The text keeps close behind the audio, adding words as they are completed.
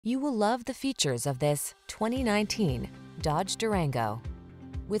You will love the features of this 2019 Dodge Durango.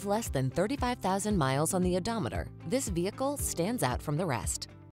 With less than 35,000 miles on the odometer, this vehicle stands out from the rest.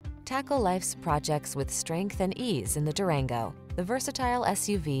 Tackle life's projects with strength and ease in the Durango, the versatile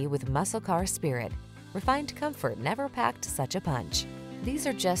SUV with muscle car spirit. Refined comfort never packed such a punch. These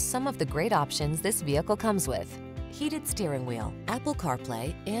are just some of the great options this vehicle comes with: heated steering wheel, Apple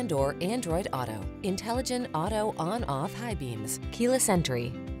CarPlay and/or Android Auto, intelligent auto on-off high beams, keyless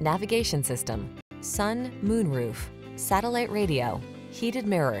entry, navigation system, sun, moonroof, satellite radio, heated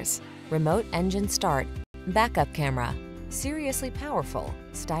mirrors, remote engine start, backup camera. Seriously powerful,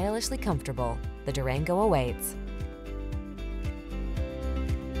 stylishly comfortable. The Durango awaits.